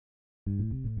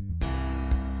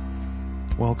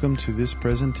Welcome to this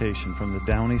presentation from the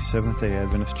Downey Seventh-day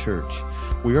Adventist Church.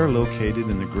 We are located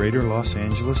in the greater Los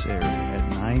Angeles area at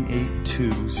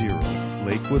 9820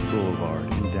 Lakewood Boulevard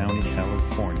in Downey,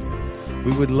 California.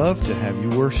 We would love to have you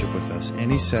worship with us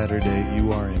any Saturday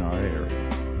you are in our area.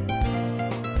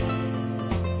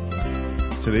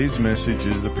 Today's message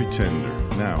is The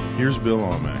Pretender. Now, here's Bill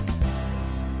Almack.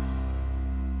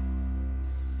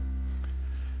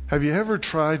 Have you ever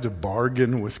tried to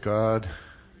bargain with God?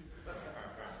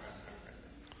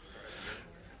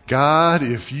 God,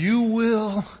 if you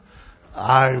will,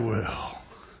 I will.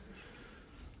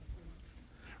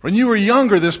 When you were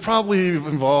younger, this probably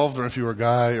involved, or if you were a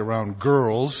guy, around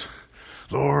girls.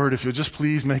 Lord, if you'll just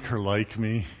please make her like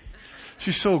me.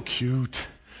 She's so cute.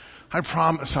 I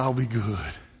promise I'll be good.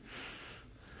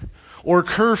 Or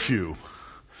curfew.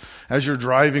 As you're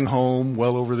driving home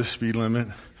well over the speed limit.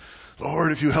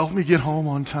 Lord, if you help me get home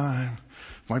on time,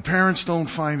 if my parents don't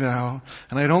find out,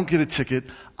 and I don't get a ticket,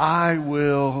 I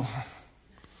will.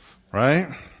 Right?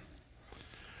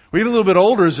 We get a little bit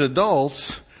older as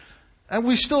adults, and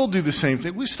we still do the same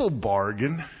thing. We still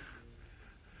bargain.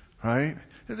 Right?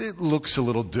 It looks a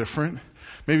little different.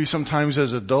 Maybe sometimes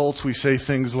as adults we say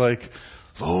things like,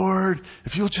 Lord,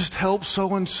 if you'll just help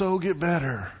so-and-so get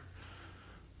better,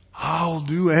 I'll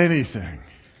do anything.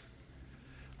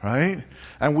 Right?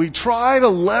 And we try to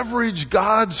leverage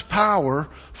God's power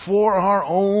for our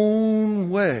own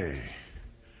way,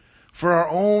 for our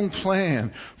own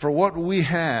plan, for what we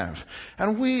have.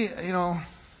 And we,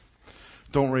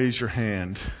 don't raise your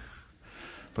hand,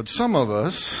 but some of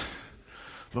us,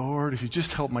 Lord, if you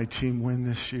just help my team win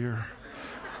this year,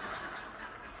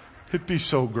 it'd be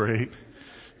so great.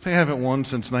 They haven't won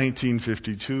since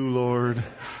 1952, Lord.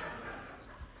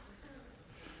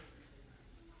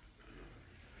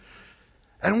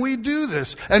 And we do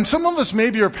this. And some of us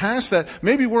maybe are past that.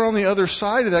 Maybe we're on the other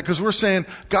side of that because we're saying,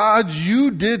 God,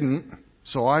 you didn't,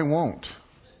 so I won't.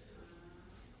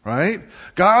 Right?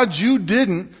 God, you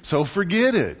didn't, so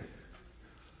forget it.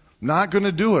 Not going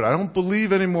to do it. I don't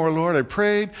believe anymore, Lord. I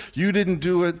prayed. You didn't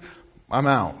do it. I'm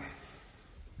out.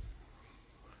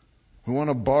 We want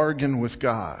to bargain with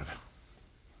God.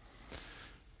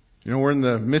 We're in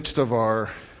the midst of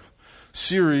our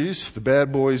series, The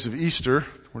Bad Boys of Easter.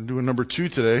 We're doing number 2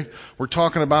 today. We're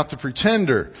talking about the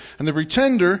pretender. And the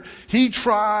pretender, he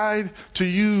tried to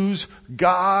use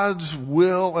God's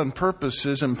will and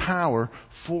purposes and power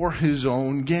for his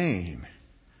own gain.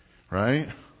 Right?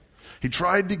 He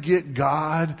tried to get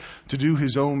God to do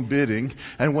his own bidding.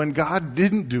 And when God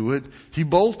didn't do it, he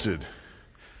bolted.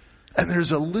 And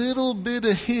there's a little bit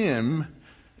of him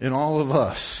in all of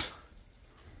us.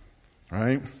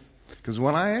 Right? Because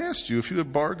when I asked you if you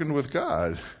had bargained with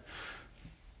God,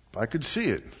 I could see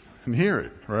it and hear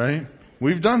it, right?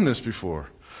 We've done this before.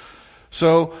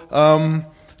 So,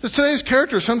 today's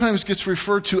character sometimes gets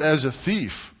referred to as a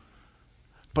thief.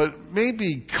 But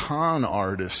maybe con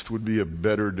artist would be a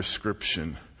better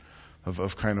description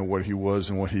of kind of what he was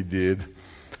and what he did.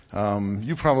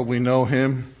 You probably know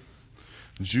him,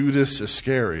 Judas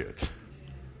Iscariot.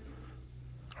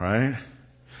 Right?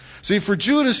 See, for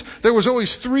Judas, there was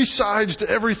always 3 sides to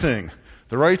everything.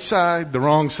 The right side, the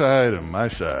wrong side, and my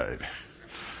side.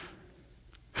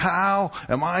 How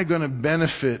am I going to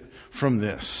benefit from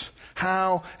this?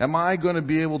 How am I going to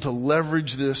be able to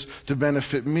leverage this to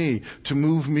benefit me, to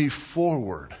move me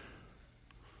forward?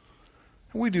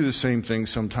 And we do the same thing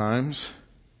sometimes.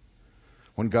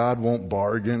 When God won't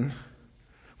bargain,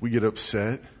 we get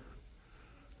upset.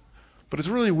 But it's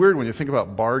really weird when you think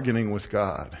about bargaining with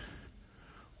God.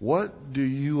 What do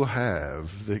you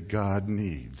have that God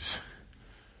needs?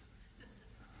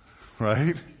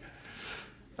 Right?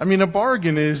 I mean, a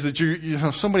bargain is that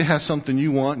somebody has something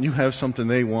you want and you have something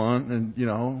they want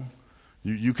and,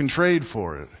 you can trade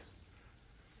for it.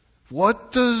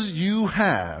 What does you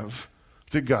have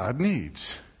that God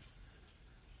needs?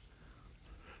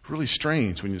 Really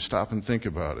strange when you stop and think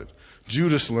about it.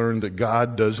 Judas learned that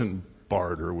God doesn't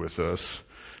barter with us.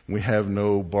 We have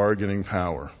no bargaining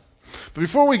power. But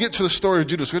before we get to the story of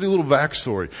Judas, we got a little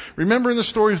backstory. Remember in the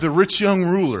story of the rich young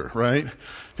ruler, right?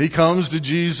 He comes to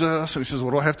Jesus and he says,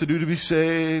 what do I have to do to be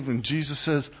saved? And Jesus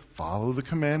says, follow the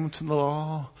commandments and the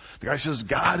law. The guy says,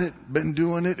 got it, been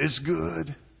doing it, it's good.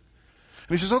 And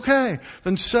he says, okay,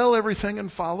 then sell everything and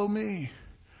follow me.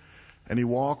 And he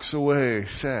walks away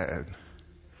sad.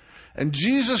 And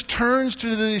Jesus turns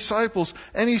to the disciples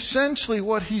and essentially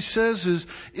what he says is,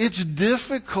 it's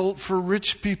difficult for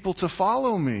rich people to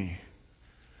follow me.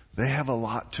 They have a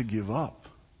lot to give up.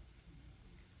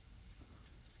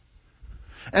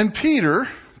 And Peter,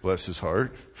 bless his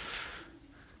heart,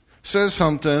 says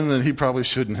something that he probably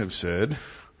shouldn't have said.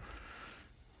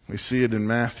 We see it in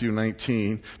Matthew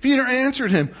 19. Peter answered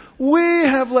him, "We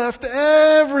have left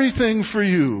everything for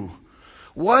you.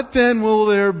 What then will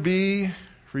there be?"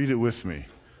 Read it with me.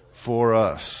 For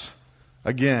us.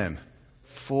 Again,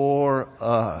 for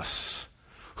us.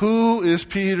 Who is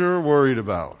Peter worried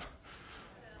about?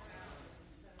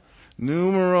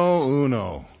 Numero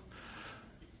uno.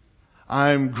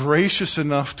 I'm gracious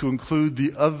enough to include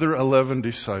the other 11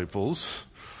 disciples,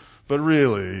 but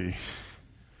really,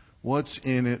 what's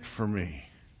in it for me?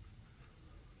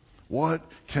 What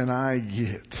can I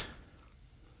get?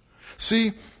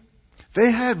 See,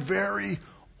 they had very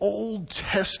Old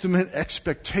Testament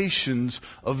expectations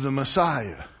of the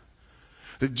Messiah.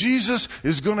 That Jesus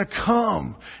is going to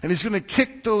come and he's going to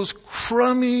kick those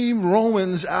crummy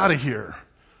Romans out of here.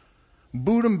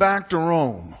 Boot them back to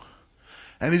Rome.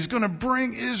 And he's going to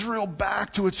bring Israel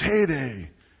back to its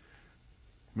heyday.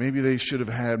 Maybe they should have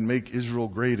had "Make Israel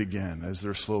Great Again" as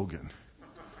their slogan.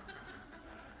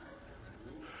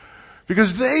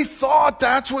 Because they thought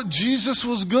that's what Jesus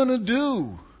was going to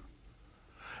do.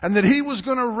 And that he was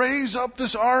going to raise up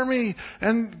this army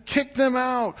and kick them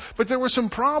out. But there were some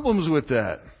problems with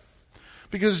that.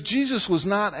 Because Jesus was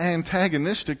not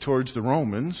antagonistic towards the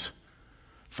Romans.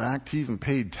 In fact, he even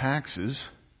paid taxes.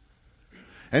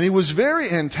 And he was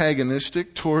very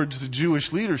antagonistic towards the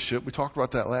Jewish leadership. We talked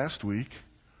about that last week.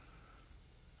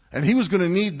 And he was going to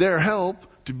need their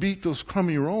help to beat those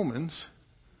crummy Romans.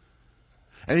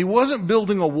 And he wasn't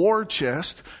building a war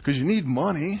chest, because you need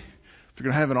money if you're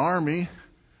going to have an army.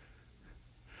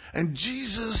 And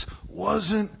Jesus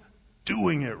wasn't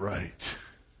doing it right.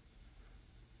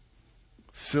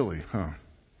 Silly, huh?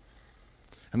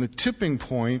 And the tipping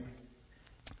point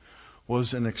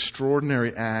was an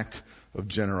extraordinary act of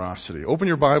generosity. Open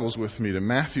your Bibles with me to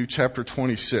Matthew chapter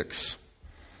 26.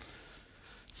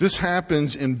 This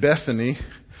happens in Bethany.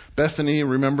 Bethany,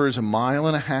 remember, is 1.5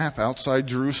 miles outside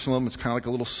Jerusalem. It's kind of like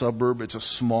a little suburb. It's a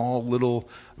small little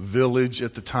village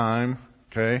at the time.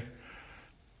 Okay?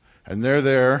 And they're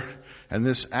there, and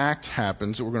this act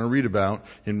happens that we're going to read about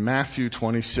in Matthew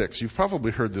 26. You've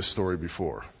probably heard this story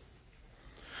before.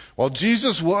 While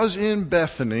Jesus was in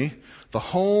Bethany, the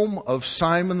home of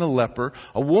Simon the leper,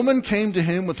 a woman came to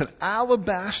him with an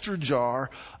alabaster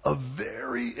jar of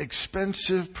very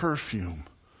expensive perfume,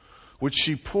 which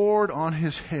she poured on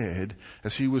his head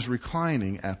as he was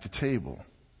reclining at the table.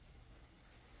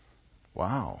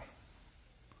 Wow.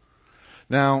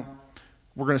 Now,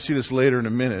 we're going to see this later in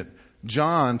a minute.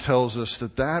 John tells us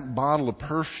that that bottle of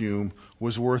perfume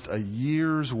was worth a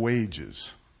year's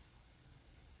wages.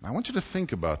 I want you to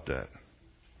think about that.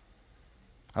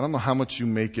 I don't know how much you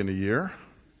make in a year,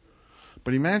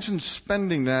 but imagine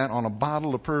spending that on a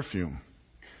bottle of perfume.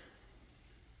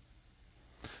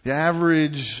 The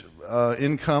average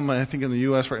income, I think, in the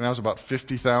U.S. right now is about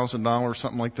 $50,000,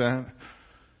 something like that.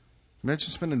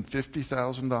 Imagine spending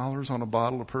 $50,000 on a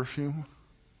bottle of perfume.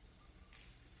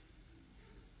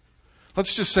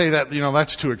 Let's just say that,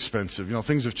 that's too expensive.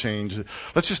 Things have changed.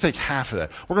 Let's just take half of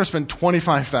that. We're going to spend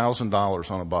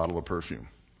 $25,000 on a bottle of perfume.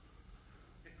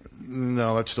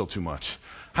 No, that's still too much.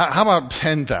 How about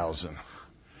 10,000?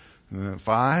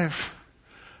 5?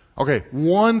 Okay,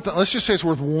 let's just say it's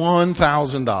worth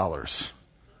 $1,000.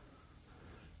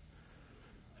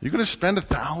 You're going to spend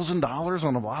 $1,000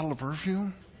 on a bottle of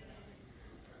perfume?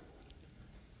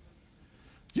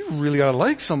 You really got to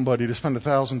like somebody to spend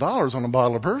 $1,000 on a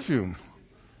bottle of perfume.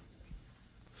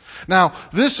 Now,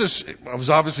 was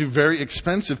obviously very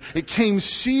expensive. It came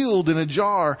sealed in a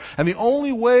jar, and the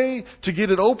only way to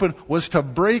get it open was to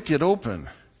break it open.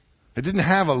 It didn't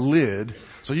have a lid,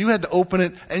 so you had to open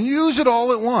it and use it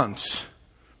all at once.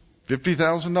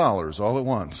 $50,000 all at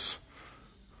once.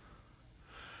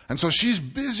 And so she's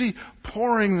busy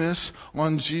pouring this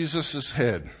on Jesus'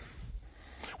 head.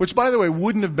 Which, by the way,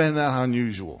 wouldn't have been that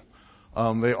unusual.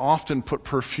 They often put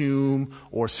perfume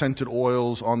or scented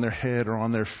oils on their head or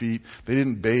on their feet. They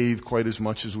didn't bathe quite as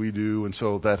much as we do, and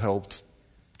so that helped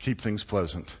keep things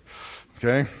pleasant.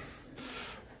 Okay?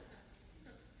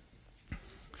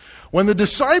 When the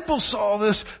disciples saw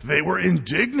this, they were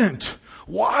indignant.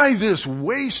 "Why this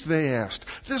waste?" they asked.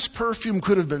 "This perfume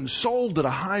could have been sold at a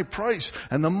high price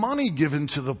and the money given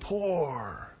to the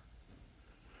poor."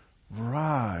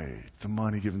 Right, the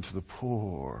money given to the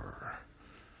poor.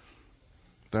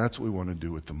 That's what we want to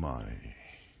do with the money.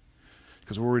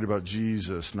 Because we're worried about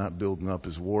Jesus not building up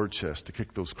his war chest to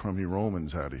kick those crummy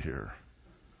Romans out of here.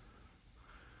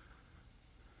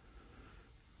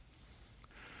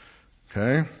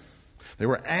 Okay? They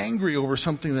were angry over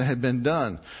something that had been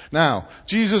done. Now,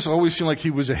 Jesus always seemed like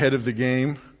he was ahead of the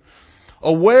game.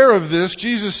 Aware of this,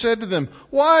 Jesus said to them,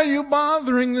 "Why are you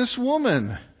bothering this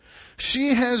woman?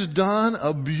 She has done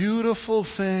a beautiful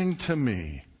thing to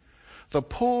me. The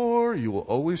poor you will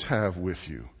always have with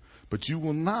you, but you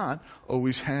will not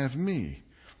always have me.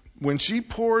 When she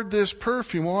poured this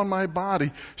perfume on my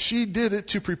body, she did it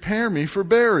to prepare me for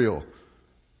burial.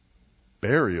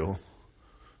 Burial?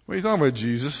 What are you talking about,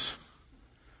 Jesus?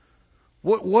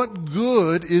 What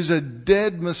good is a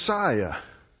dead Messiah?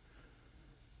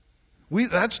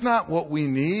 That's not what we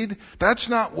need. That's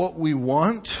not what we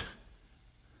want.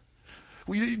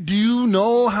 Do you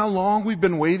know how long we've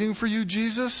been waiting for you,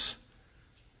 Jesus?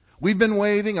 We've been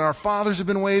waiting, and our fathers have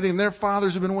been waiting, and their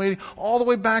fathers have been waiting, all the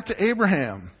way back to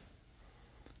Abraham.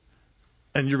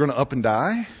 And you're going to up and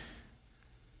die?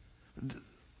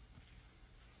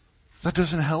 That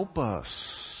doesn't help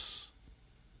us.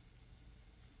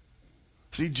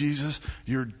 See, Jesus,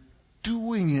 you're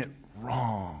doing it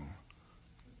wrong.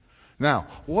 Now,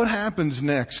 what happens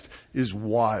next is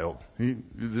wild.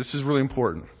 This is really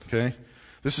important, okay?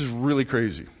 This is really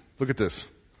crazy. Look at this.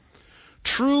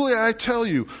 Truly I tell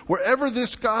you, wherever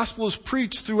this gospel is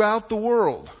preached throughout the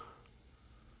world.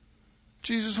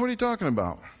 Jesus, what are you talking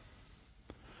about?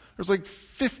 There's like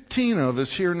 15 of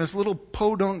us here in this little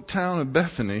podunk town of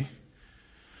Bethany.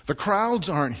 The crowds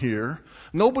aren't here.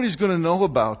 Nobody's going to know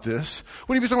about this.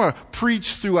 What are you talking about?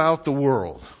 Preach throughout the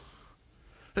world.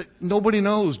 Nobody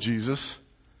knows, Jesus.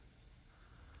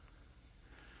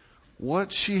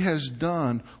 What she has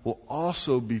done will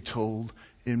also be told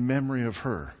in memory of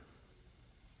her.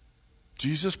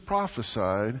 Jesus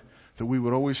prophesied that we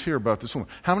would always hear about this woman.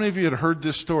 How many of you had heard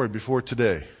this story before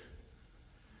today?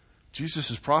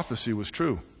 Jesus' prophecy was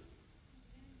true.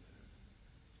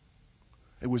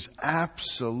 It was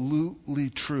absolutely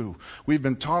true. We've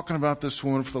been talking about this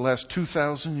woman for the last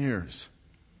 2,000 years.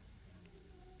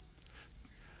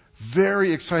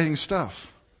 Very exciting stuff.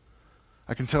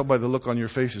 I can tell by the look on your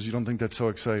faces you don't think that's so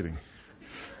exciting.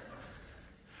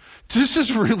 This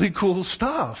is really cool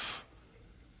stuff.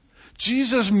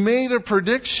 Jesus made a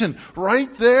prediction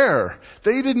right there.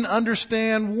 They didn't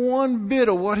understand one bit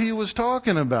of what he was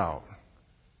talking about.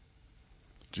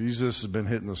 Jesus has been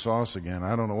hitting the sauce again.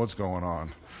 I don't know what's going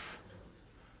on.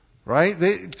 Right?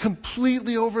 They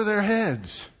completely over their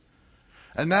heads.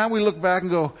 And now we look back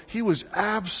and go, he was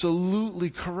absolutely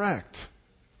correct.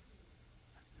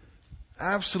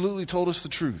 Absolutely told us the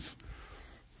truth.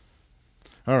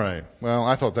 All right. Well,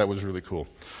 I thought that was really cool.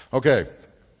 Okay.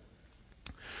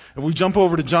 If we jump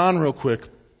over to John real quick,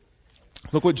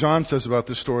 look what John says about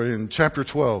this story in chapter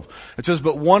 12. It says,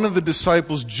 but one of the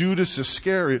disciples, Judas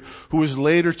Iscariot, who was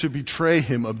later to betray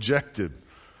him, objected.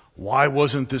 Why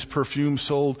wasn't this perfume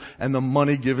sold and the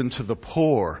money given to the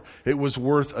poor? It was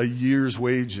worth a year's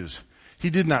wages. He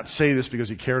did not say this because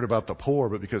he cared about the poor,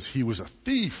 but because he was a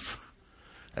thief.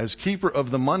 As keeper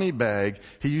of the money bag,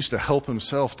 he used to help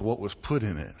himself to what was put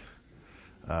in it.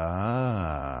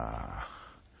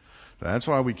 That's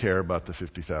why we care about the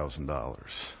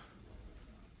 $50,000.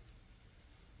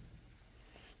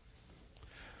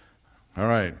 All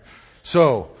right.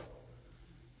 So,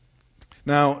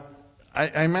 now,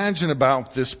 I imagine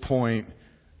about this point,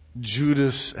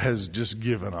 Judas has just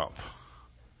given up.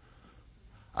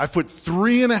 I've put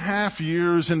 3.5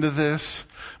 years into this.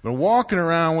 Been walking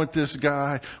around with this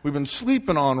guy. We've been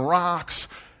sleeping on rocks.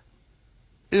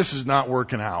 This is not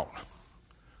working out.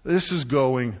 This is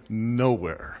going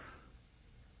nowhere.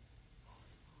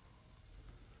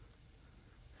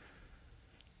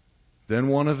 Then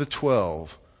one of the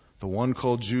 12, the one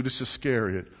called Judas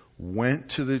Iscariot,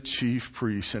 went to the chief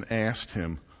priest and asked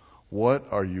him,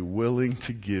 what are you willing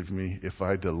to give me if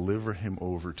I deliver him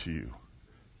over to you?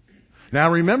 Now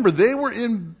remember, they were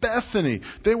in Bethany.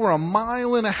 They were 1.5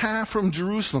 miles from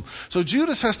Jerusalem. So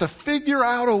Judas has to figure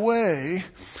out a way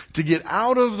to get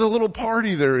out of the little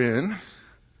party they're in,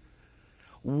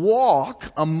 walk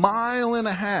 1.5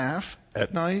 miles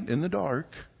at night in the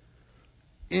dark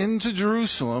into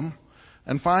Jerusalem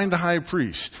and find the high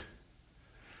priest.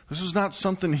 This is not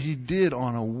something he did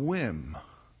on a whim.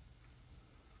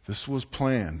 This was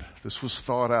planned. This was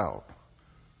thought out.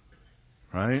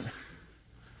 Right?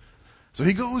 So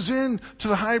he goes in to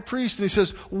the high priest and he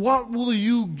says, what will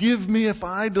you give me if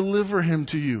I deliver him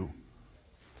to you?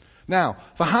 Now,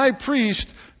 the high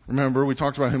priest, remember we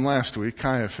talked about him last week,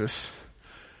 Caiaphas.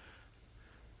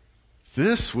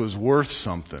 This was worth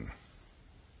something.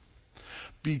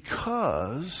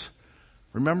 Because,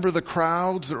 remember the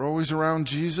crowds that are always around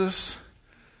Jesus?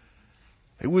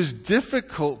 It was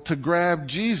difficult to grab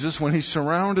Jesus when he's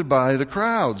surrounded by the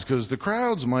crowds, because the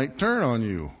crowds might turn on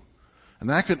you. And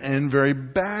that could end very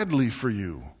badly for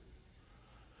you.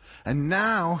 And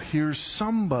now here's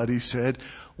somebody said,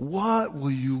 what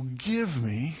will you give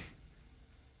me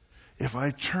if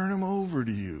I turn them over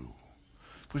to you,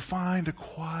 if we find a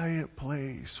quiet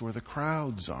place where the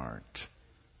crowds aren't.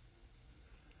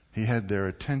 He had their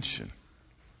attention.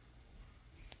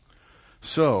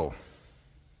 So,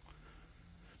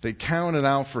 they counted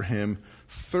out for him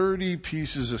 30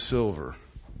 pieces of silver.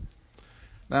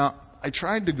 Now, I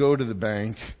tried to go to the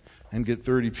bank and get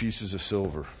 30 pieces of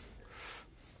silver.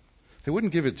 They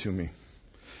wouldn't give it to me.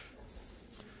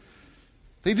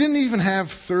 They didn't even have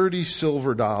 30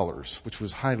 silver dollars, which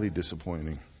was highly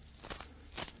disappointing.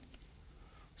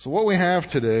 So what we have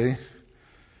today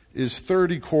is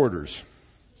 30 quarters,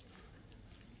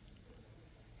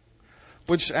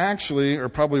 which actually are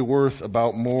probably worth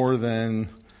about more than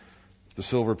the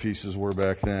silver pieces were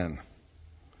back then.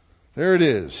 There it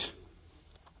is.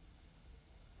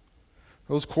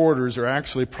 Those quarters are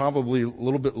actually probably a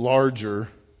little bit larger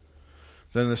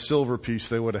than the silver piece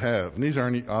they would have. And these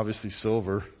aren't obviously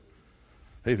silver.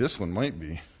 Hey, this one might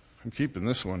be. I'm keeping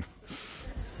this one.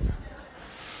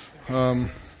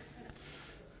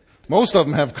 Most of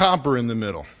them have copper in the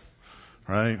middle,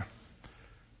 right?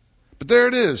 But there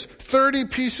it is, 30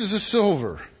 pieces of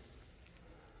silver.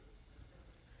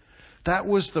 That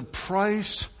was the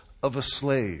price of a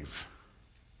slave.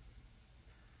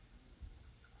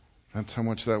 That's how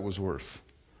much that was worth.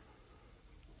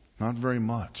 Not very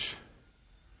much.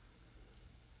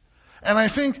 And I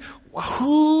think,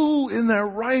 who in their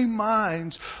right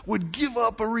minds would give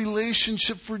up a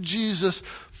relationship for Jesus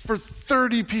for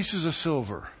 30 pieces of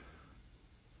silver?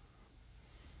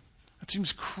 That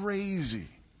seems crazy.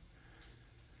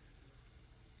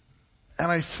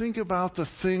 And I think about the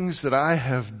things that I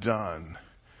have done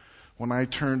when I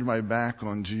turned my back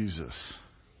on Jesus.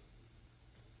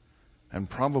 And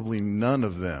probably none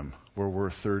of them were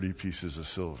worth 30 pieces of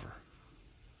silver.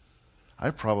 I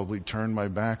probably turned my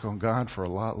back on God for a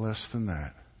lot less than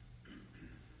that.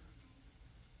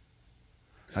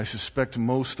 I suspect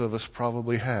most of us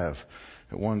probably have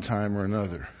at one time or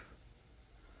another.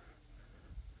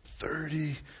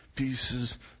 30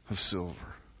 pieces of silver.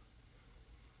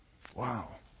 Wow.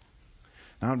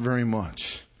 Not very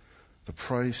much. The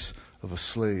price of a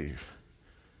slave.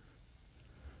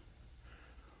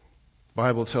 The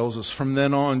Bible tells us from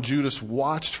then on, Judas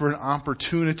watched for an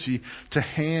opportunity to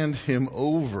hand him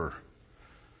over.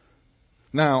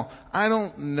 Now, I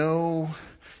don't know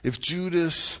if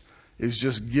Judas is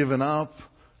just giving up,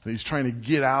 that he's trying to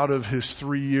get out of his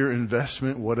 3-year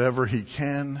investment, whatever he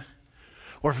can,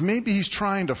 or if maybe he's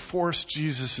trying to force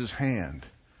Jesus' hand.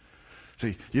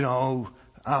 Say,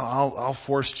 I'll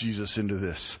force Jesus into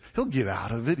this. He'll get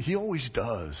out of it. He always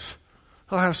does.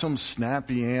 He'll have some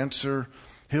snappy answer.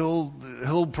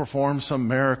 He'll perform some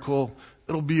miracle.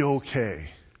 It'll be okay.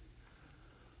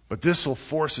 But this will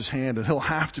force his hand, and he'll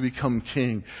have to become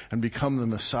king and become the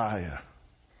Messiah.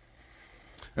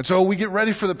 And so we get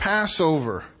ready for the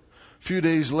Passover. A few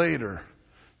days later,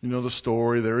 you know the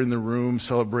story. They're in the room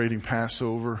celebrating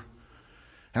Passover.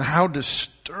 And how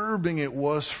disturbing it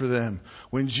was for them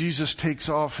when Jesus takes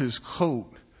off his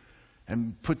coat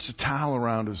and puts a towel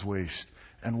around his waist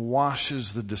and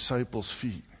washes the disciples'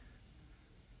 feet.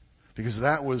 Because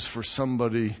that was for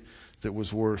somebody that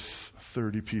was worth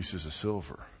 30 pieces of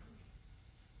silver.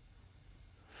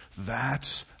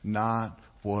 That's not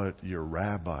what your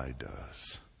rabbi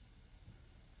does.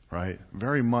 Right?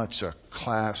 Very much a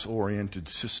class-oriented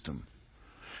system.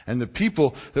 And the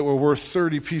people that were worth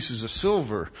 30 pieces of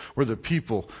silver were the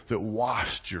people that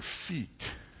washed your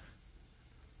feet.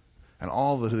 And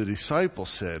all the disciples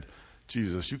said,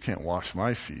 Jesus, you can't wash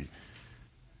my feet.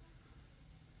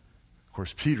 Of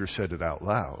course, Peter said it out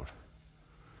loud.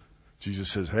 Jesus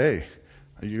says, hey,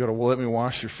 you got to let me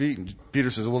wash your feet. And Peter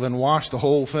says, well, then wash the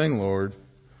whole thing, Lord.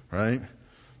 Right?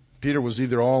 Peter was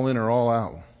either all in or all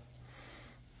out.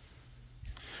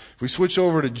 If we switch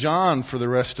over to John for the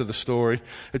rest of the story,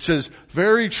 it says,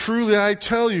 very truly I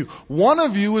tell you, one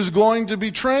of you is going to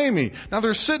betray me. Now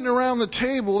they're sitting around the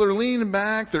table, they're leaning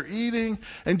back, they're eating,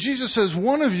 and Jesus says,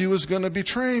 one of you is going to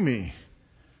betray me.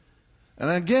 And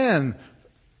again,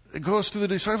 it goes to the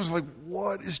disciples like,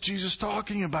 what is Jesus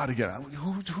talking about again?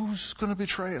 Who's going to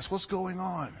betray us? What's going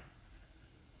on?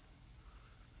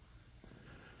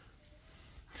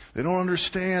 They don't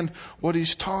understand what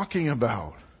he's talking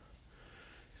about.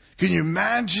 Can you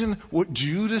imagine what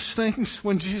Judas thinks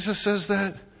when Jesus says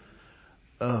that?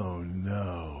 Oh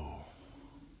no.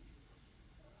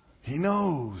 He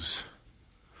knows.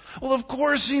 Well, of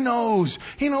course he knows.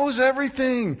 He knows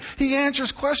everything. He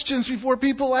answers questions before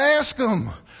people ask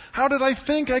him. How did I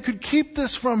think I could keep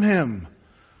this from him?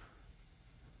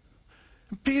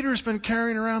 Peter's been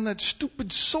carrying around that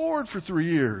stupid sword for 3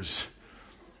 years.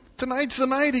 Tonight's the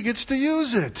night he gets to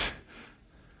use it.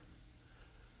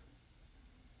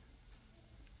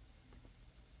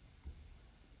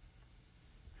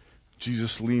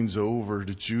 Jesus leans over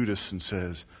to Judas and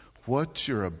says, what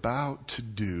you're about to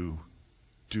do,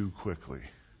 do quickly.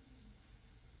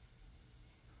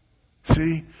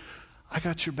 See, I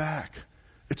got your back.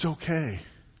 It's okay.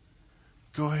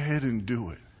 Go ahead and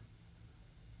do it.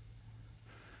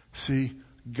 See,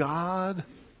 God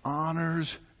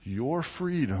honors your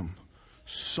freedom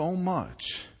so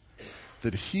much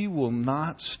that He will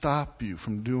not stop you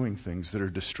from doing things that are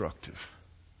destructive.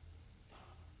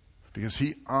 Because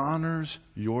He honors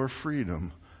your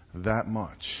freedom that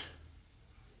much.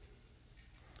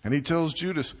 And He tells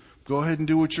Judas, go ahead and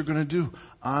do what you're going to do.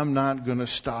 I'm not going to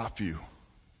stop you.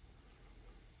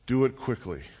 Do it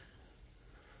quickly.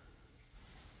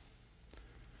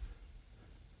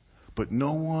 But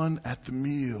no one at the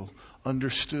meal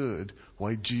understood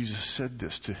why Jesus said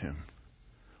this to him.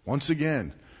 Once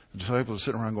again, the disciples are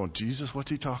sitting around going, Jesus,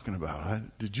 what's He talking about?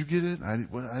 Did you get it? I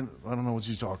don't know what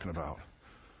He's talking about.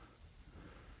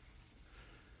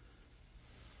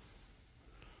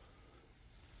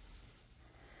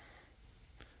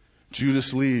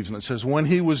 Judas leaves, and it says, when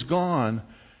He was gone,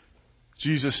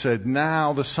 Jesus said,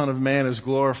 now the Son of Man is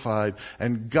glorified,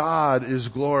 and God is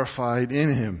glorified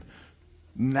in Him.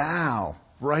 Now,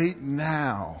 right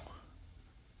now,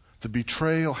 the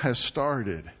betrayal has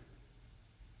started.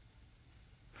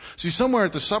 See, somewhere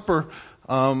at the supper,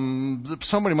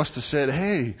 somebody must have said,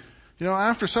 hey,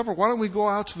 after supper, why don't we go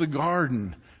out to the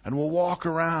garden and we'll walk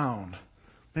around.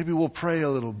 Maybe we'll pray a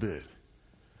little bit.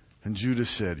 And Judas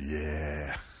said,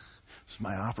 yeah, it's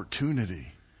my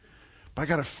opportunity. But I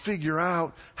got to figure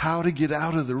out how to get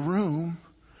out of the room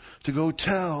to go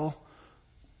tell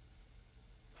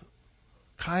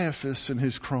Caiaphas and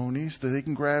his cronies that they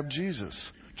can grab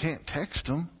Jesus. Can't text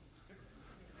them.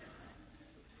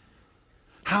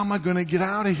 How am I going to get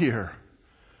out of here?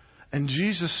 And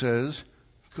Jesus says,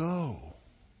 go.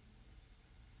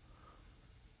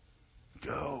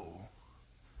 Go.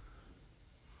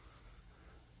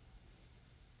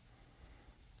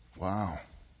 Wow.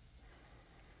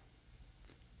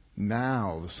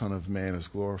 Now the Son of Man is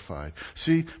glorified.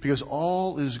 See, because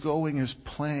all is going as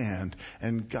planned,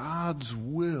 and God's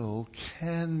will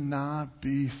cannot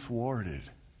be thwarted.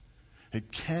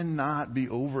 It cannot be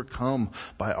overcome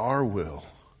by our will.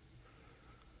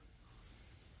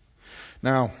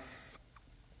 Now,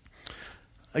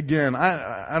 again,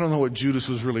 I don't know what Judas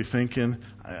was really thinking.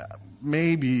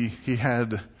 Maybe he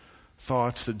had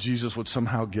thoughts that Jesus would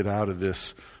somehow get out of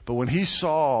this. But when he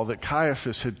saw that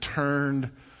Caiaphas had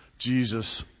turned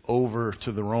Jesus over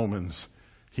to the Romans,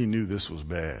 he knew this was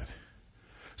bad.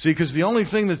 See, because the only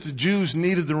thing that the Jews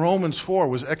needed the Romans for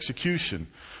was execution.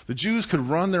 The Jews could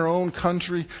run their own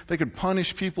country. They could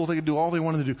punish people. They could do all they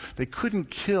wanted to do. They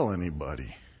couldn't kill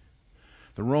anybody.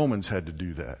 The Romans had to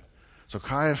do that. So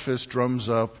Caiaphas drums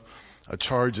up a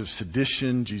charge of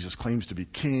sedition. Jesus claims to be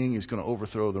king. He's going to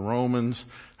overthrow the Romans.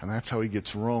 And that's how he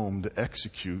gets Rome to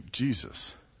execute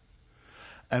Jesus.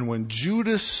 And when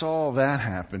Judas saw that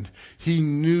happen, he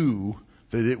knew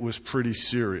that it was pretty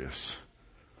serious.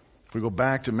 If we go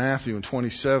back to Matthew in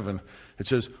 27, it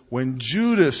says, when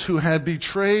Judas, who had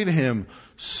betrayed him,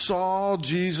 saw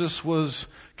Jesus was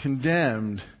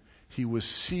condemned, he was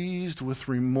seized with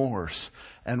remorse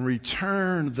and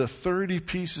returned the 30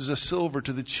 pieces of silver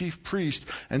to the chief priest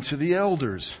and to the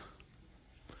elders.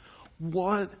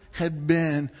 What had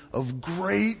been of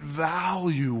great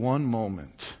value one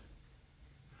moment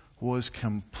was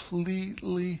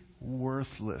completely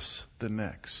worthless the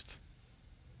next.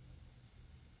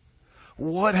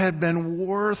 What had been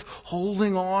worth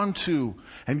holding on to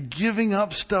and giving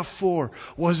up stuff for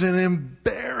was an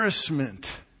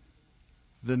embarrassment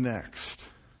the next.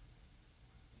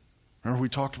 Remember, we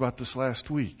talked about this last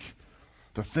week.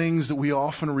 The things that we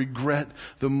often regret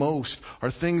the most are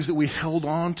things that we held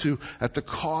on to at the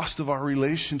cost of our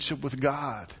relationship with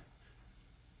God.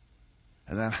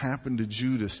 And that happened to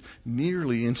Judas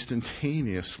nearly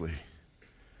instantaneously.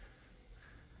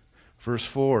 Verse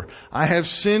 4, I have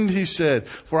sinned, he said,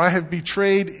 for I have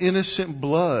betrayed innocent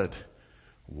blood.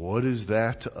 What is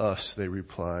that to us? They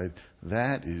replied.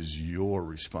 That is your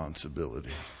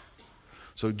responsibility.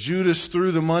 So Judas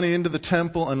threw the money into the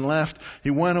temple and left.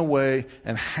 He went away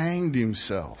and hanged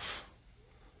himself.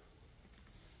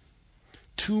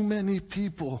 Too many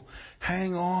people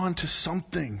hang on to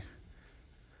something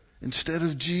instead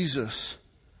of Jesus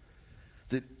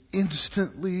that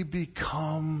instantly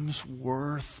becomes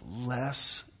worth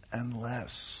less and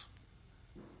less.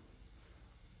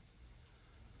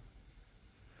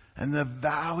 And the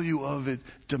value of it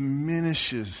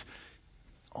diminishes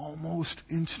almost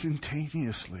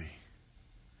instantaneously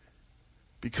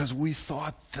because we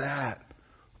thought that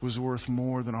was worth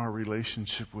more than our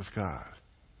relationship with God.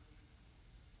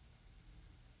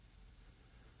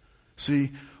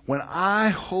 See, when I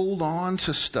hold on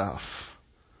to stuff,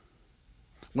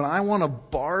 when I want to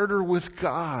barter with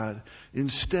God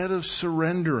instead of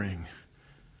surrendering,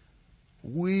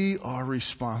 we are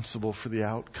responsible for the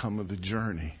outcome of the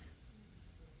journey.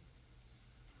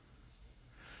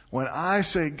 When I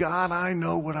say, God, I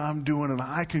know what I'm doing and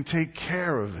I can take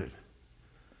care of it,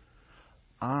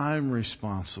 I'm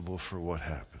responsible for what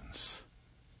happens.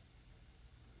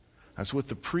 That's what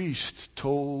the priest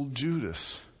told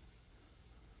Judas.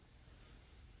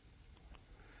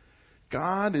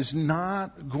 God is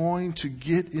not going to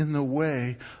get in the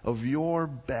way of your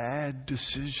bad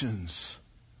decisions.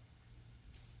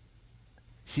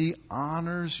 He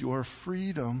honors your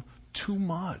freedom too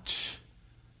much.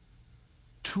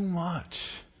 Too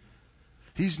much.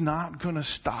 He's not going to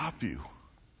stop you.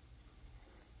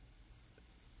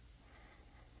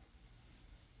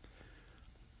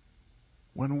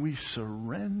 When we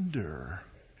surrender,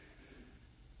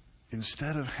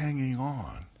 instead of hanging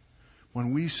on,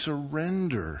 when we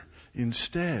surrender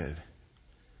instead,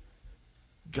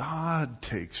 God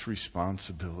takes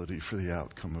responsibility for the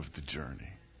outcome of the journey.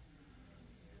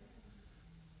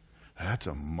 That's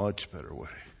a much better way.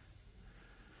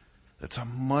 That's a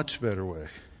much better way.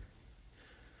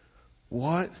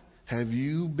 What have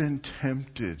you been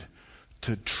tempted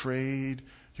to trade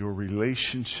your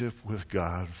relationship with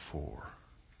God for?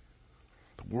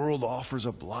 The world offers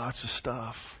up lots of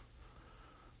stuff.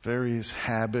 Various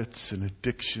habits and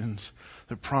addictions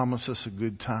that promise us a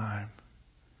good time.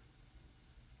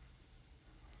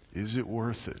 Is it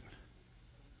worth it?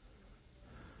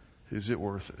 Is it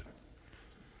worth it?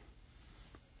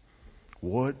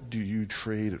 What do you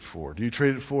trade it for? Do you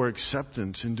trade it for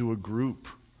acceptance into a group?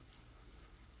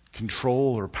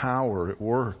 Control or power at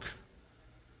work?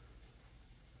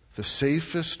 The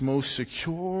safest, most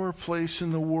secure place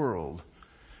in the world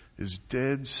is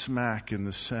dead smack in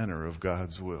the center of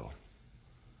God's will.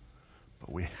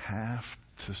 But we have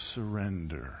to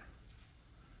surrender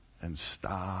and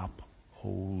stop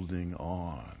holding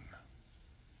on.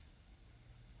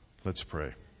 Let's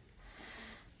pray.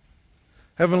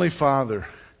 Heavenly Father,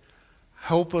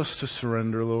 help us to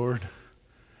surrender, Lord.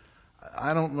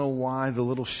 I don't know why the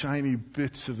little shiny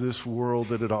bits of this world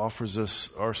that it offers us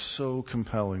are so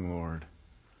compelling, Lord.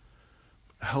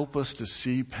 Help us to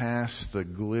see past the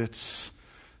glitz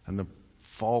and the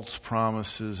false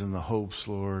promises and the hopes,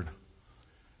 Lord,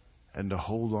 and to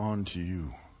hold on to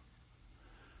you,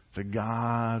 the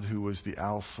God who was the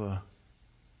Alpha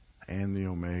and the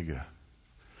Omega,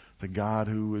 the God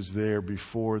who was there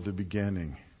before the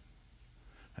beginning,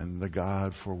 and the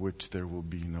God for which there will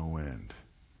be no end.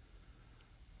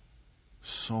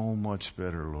 So much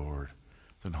better, Lord,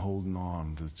 than holding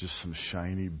on to just some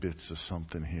shiny bits of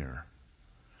something here.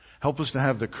 Help us to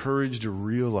have the courage to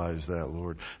realize that,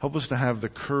 Lord. Help us to have the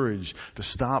courage to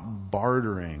stop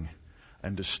bartering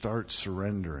and to start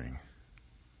surrendering.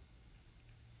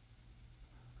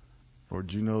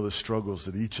 Lord, you know the struggles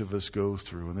that each of us go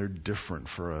through, and they're different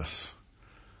for us.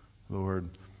 Lord,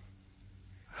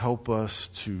 help us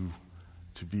to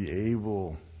be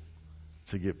able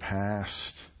to get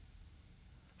past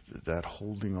that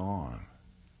holding on.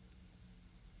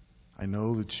 I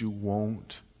know that you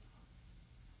won't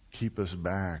keep us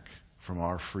back from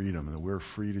our freedom, and that we're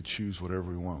free to choose whatever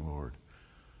we want, Lord.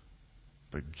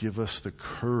 But give us the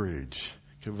courage,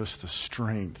 give us the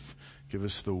strength, give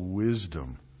us the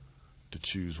wisdom to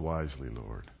choose wisely,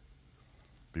 Lord.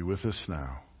 Be with us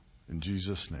now. In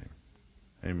Jesus' name,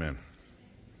 amen.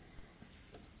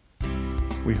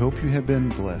 We hope you have been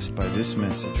blessed by this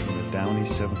message from the Downey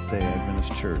Seventh-day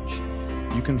Adventist Church.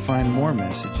 You can find more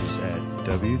messages at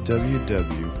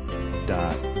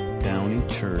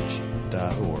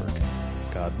www.downeychurch.org.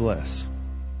 God bless.